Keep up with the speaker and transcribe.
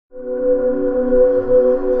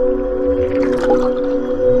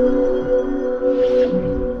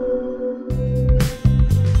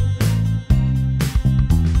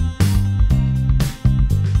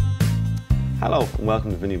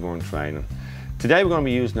Vinnie Byrne Training. Today we're going to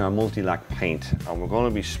be using our Multilak paint and we're going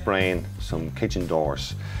to be spraying some kitchen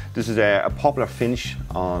doors. This is a popular finish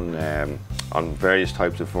on various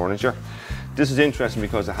types of furniture. This is interesting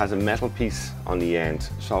because it has a metal piece on the end.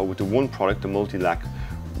 So with the one product, the Multilak,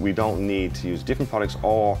 we don't need to use different products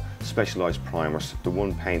or specialised primers. The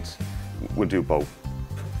one paint will do both.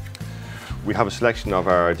 We have a selection of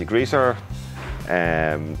our degreaser,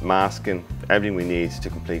 masking, everything we need to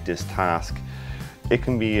complete this task. It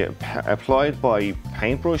can be applied by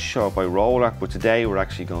paintbrush or by roller, but today we're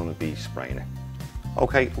actually going to be spraying it.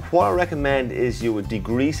 Okay, what I recommend is you would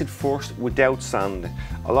degrease it first without sanding.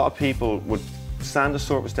 A lot of people would sand the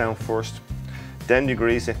surface down first, then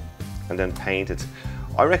degrease it, and then paint it.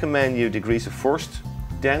 I recommend you degrease it first,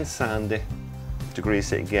 then sand it,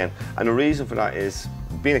 degrease it again. And the reason for that is,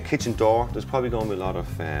 being a kitchen door, there's probably going to be a lot of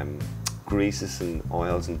greases and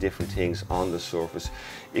oils and different things on the surface.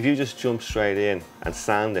 If you just jump straight in and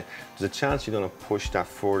sand it, there's a chance you're going to push that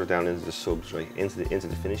further down into the substrate, into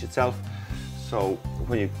the finish itself. So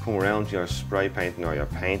when you come around to your spray painting or your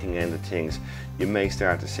painting end of things, you may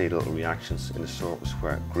start to see little reactions in the surface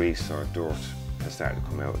where grease or dirt has started to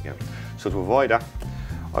come out again. So to avoid that,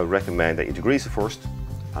 I would recommend that you degrease it first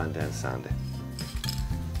and then sand it.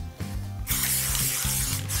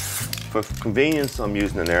 For convenience, I'm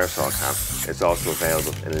using an aerosol can. It's also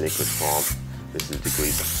available in liquid form. This is a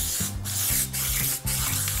degreaser.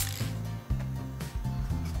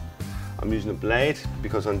 I'm using a blade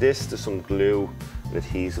because on this there's some glue and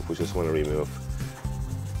adhesive which I just want to remove.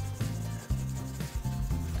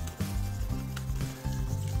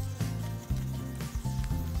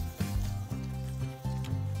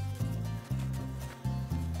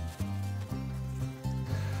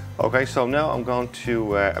 Okay, so now I'm going to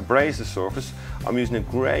abrase the surface. I'm using a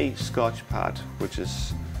grey Scotch pad, which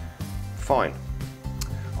is fine.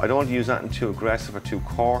 I don't want to use anything too aggressive or too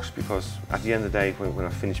coarse because at the end of the day, when I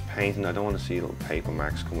finish painting, I don't want to see little paper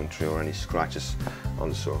marks coming through or any scratches on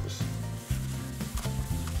the surface.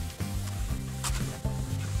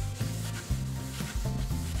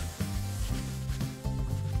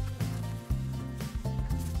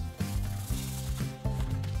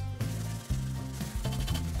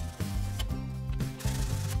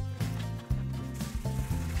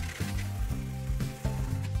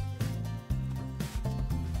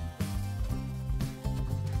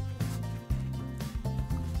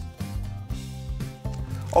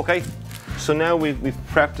 Okay, so now we've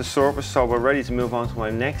prepped the surface, so we're ready to move on to my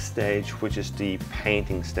next stage, which is the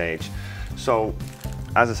painting stage. So,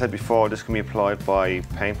 as I said before, this can be applied by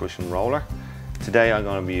paintbrush and roller. Today I'm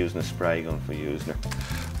going to be using a spray gun for using it.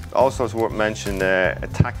 Also, it's worth mentioning a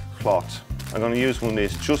tack cloth. I'm going to use one of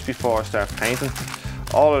these just before I start painting.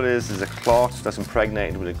 All it is a cloth that's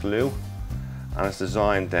impregnated with a glue, and it's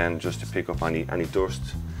designed then just to pick up any dust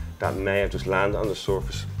that may have just landed on the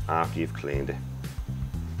surface after you've cleaned it.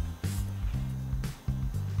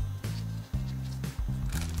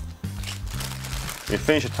 When you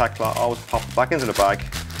finish your tack cloth, always pop it back into the bag,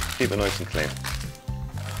 keep it nice and clean.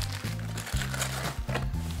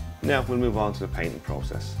 Now we'll move on to the painting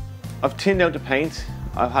process. I've tinned out the paint.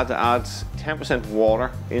 I've had to add 10% water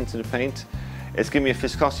into the paint. It's giving me a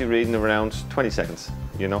viscosity reading of around 20 seconds.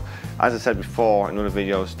 You know, as I said before in other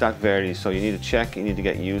videos, that varies, so you need to check, you need to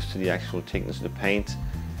get used to the actual thickness of the paint.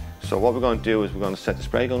 So what we're going to do is we're going to set the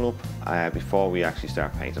spray gun up before we actually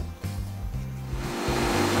start painting.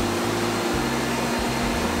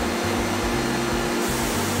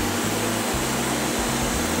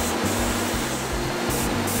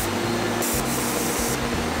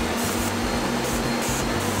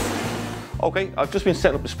 Okay, I've just been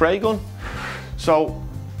setting up the spray gun. So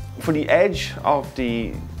for the edge of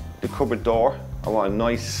the cupboard door, I want a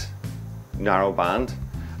nice narrow band.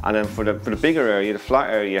 And then for the bigger area, the flat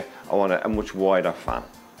area, I want a much wider fan.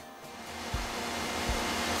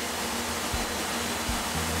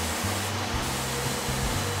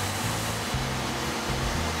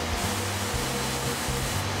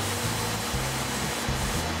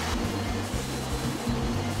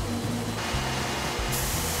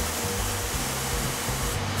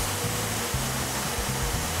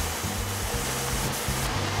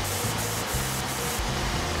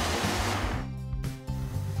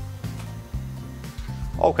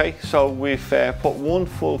 Okay, so we've put one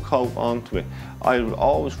full coat onto it. I would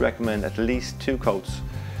always recommend at least 2 coats.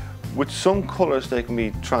 With some colours they can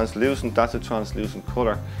be translucent, that's a translucent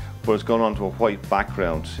colour, but it's going on to a white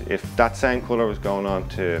background. If that same colour was going on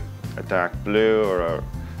to a dark blue or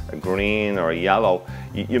a green or a yellow,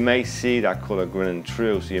 you may see that colour grinning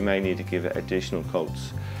through, so you may need to give it additional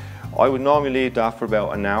coats. I would normally leave that for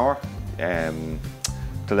about an hour to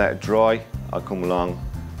let it dry. I'll come along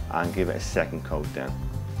and give it a second coat then.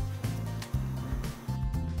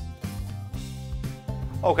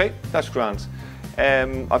 Okay, that's grand.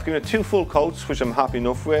 I've given it 2 full coats, which I'm happy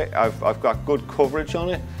enough with. I've got good coverage on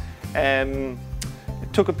it.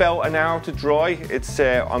 It took about an hour to dry.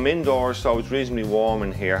 I'm indoors, so it's reasonably warm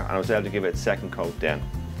in here, and I was able to give it a second coat then.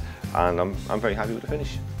 And I'm very happy with the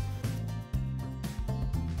finish.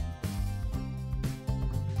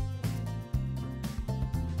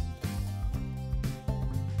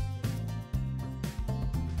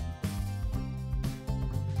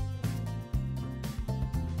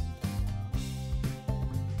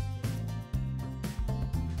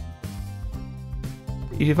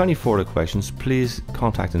 If you have any further questions, please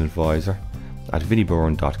contact an advisor at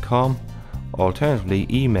vinnieburn.com. Alternatively,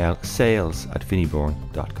 email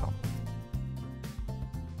sales@vinnieburn.com.